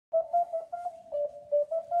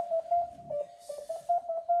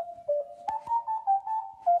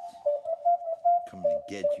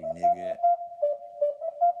get you, nigga.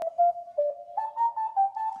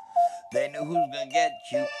 They know who's gonna get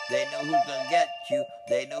you. They know who's gonna get you.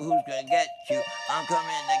 They know who's gonna get you. I'm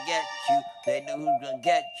coming to get you. They know who's gonna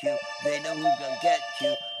get you. They know who's gonna get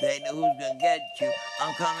you. They know who's gonna get you.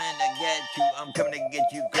 I'm coming to get you. I'm coming to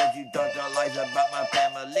get you cause you talked all lies about my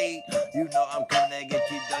family. You know I'm coming to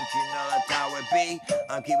get you, don't you know that's how it be?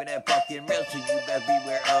 I'm keeping it fucking real, so you better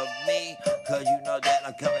beware of me. Cause you know that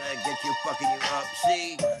I'm coming to get you, fucking you up,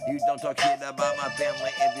 see? You don't talk shit about my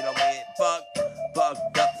family if you don't get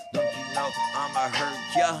fucked up. Don't you know I'ma hurt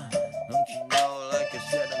ya? Don't you know, like I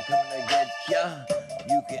said, I'm coming to get ya.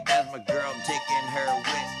 You can ask my girl, I'm taking her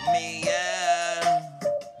with me, yeah.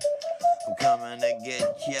 I'm coming to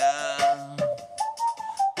get ya.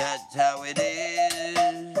 That's how it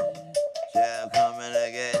is. So I'm coming to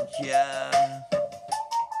get ya.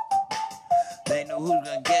 They know who's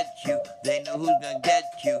gonna get you. They know who's gonna get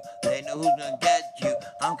you. They know who's gonna get you.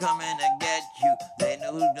 I'm coming to get you. They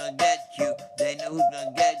know who's gonna get you. They know who's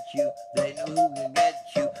gonna get you. They know who's gonna get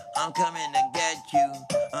you. I'm coming to get you.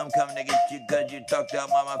 I'm coming to get you cause you talked about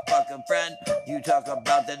my fucking friend. You talk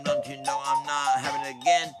about them, don't you know I'm not having it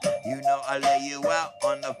again? You know I lay you out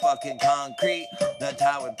on the fucking concrete. That's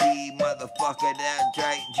how it be, motherfucker, that's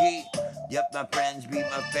right, G. Yep, my friends be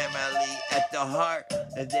my family at the heart.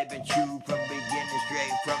 And they've been true from beginning,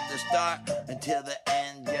 straight from the start until the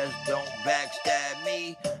end. Just don't backstab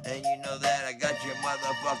me. And you know that I got your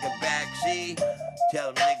motherfucking backseat.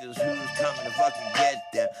 Tell them niggas who's coming to fucking get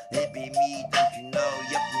them. It be me, don't you know?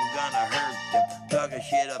 Yep, I'm gonna hurt them. Talking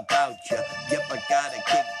shit about ya. Yep, I gotta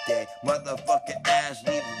kick that motherfucking ass.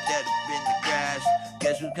 Leave them dead up in the grass.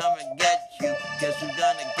 Guess who's coming to get you? Guess who's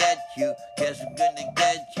gonna get you? Guess who's gonna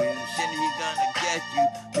get you? Synergy's gonna get you.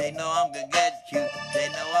 They know I'm gonna get you. They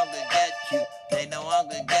know I'm gonna get you. They know I'm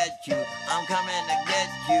gonna get you. I'm coming to get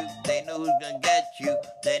you. They know who's gonna get you.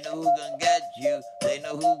 They know who's gonna get you. They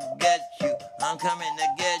know who gonna get you. I'm coming to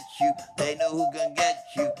get you. They know who gonna get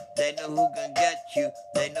you. They know who gonna get you.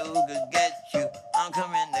 They know who gonna get you. I'm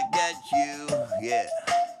coming to get you. Yeah.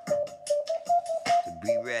 So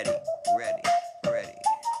be ready. Ready.